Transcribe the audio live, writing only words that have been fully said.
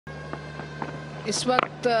इस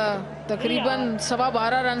वक्त तकरीबन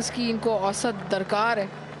 12.25 रन की इनको औसत दरकार है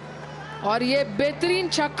और ये बेहतरीन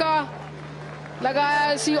छक्का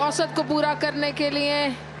लगाया इसी औसत को पूरा करने के लिए।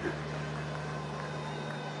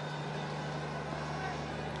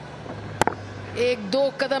 एक दो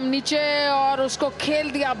कदम नीचे और उसको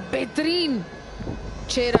खेल दिया बेहतरीन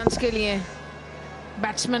 6 रन के लिए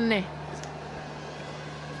बैट्समैन ने।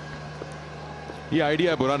 ये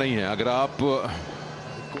आइडिया बुरा नहीं है अगर आप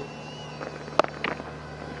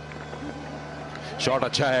शॉट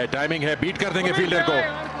अच्छा है, टाइमिंग है, बीट कर देंगे फील्डर को।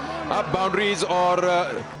 अब बाउंड्रीज और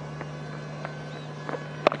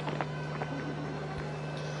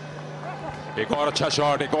एक और अच्छा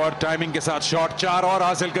शॉट, एक और टाइमिंग के साथ शॉट, 4 और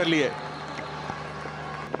हासिल कर लिए।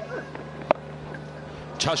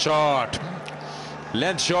 अच्छा शॉट,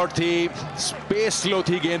 लेंथ शॉट थी, स्पेस स्लो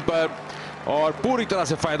थी गेंद पर और पूरी तरह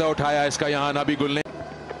से फायदा उठाया इसका यहां नबी गुल ने।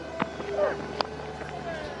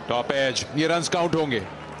 टॉप एज, ये रन्स काउंट होंगे,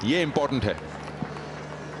 ये इंपॉर्टेंट है।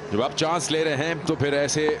 जब आप चांस ले रहे हैं तो फिर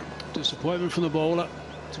ऐसे disappointment from the bowler.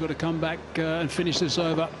 He's got to come back and finish this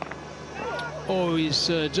over. Oh, he's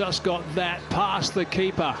just got that past the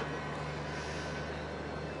keeper.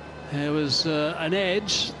 There was an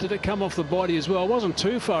edge. Did it come off the body as well? It wasn't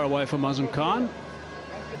too far away from Azam Khan.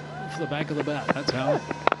 Off the back of the bat, that's how.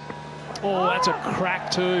 Oh, that's a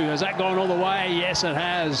crack too. Has that gone all the way? Yes, it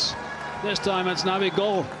has. This time it's Nabi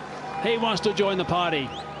Gul. He wants to join the party.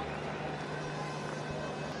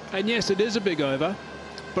 And yes, it is a big over,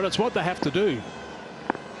 but it's what they have to do.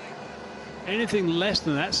 Anything less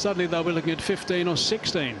than that, suddenly they'll be looking at 15 or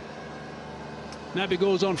 16. Nabi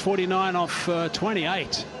Gul's on 49 off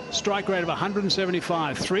 28. Strike rate of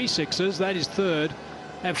 175. 3 sixes, that is third,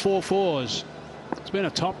 and 4 fours. It's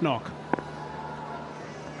been a top knock.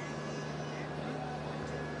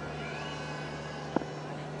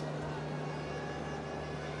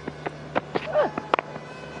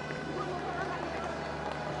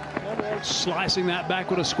 Slicing that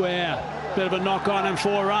back with a square. Bit of a knock on and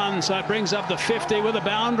 4 runs, so it brings up the 50 with a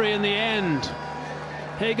boundary in the end.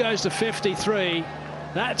 Here goes to 53.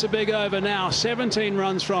 That's a big over now. 17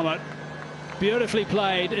 runs from it. Beautifully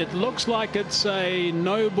played. It looks like it's a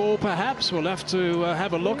no ball perhaps. We'll have to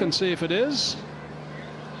have a look and see if it is.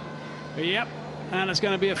 Yep, and it's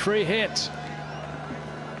going to be a free hit.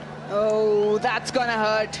 Oh, that's going to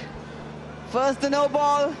hurt. First the no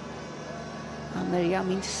ball. And there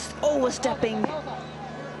Yamin's overstepping.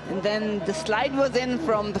 And then the slide was in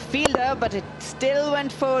from the fielder, but it still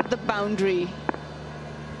went for the boundary.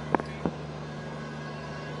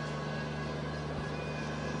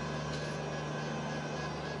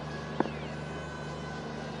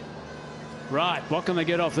 Right, what can they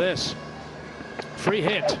get off this? Free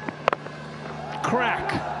hit.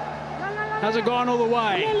 Crack. Has it gone all the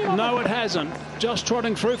way? No, it hasn't. Just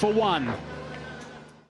trotting through for 1.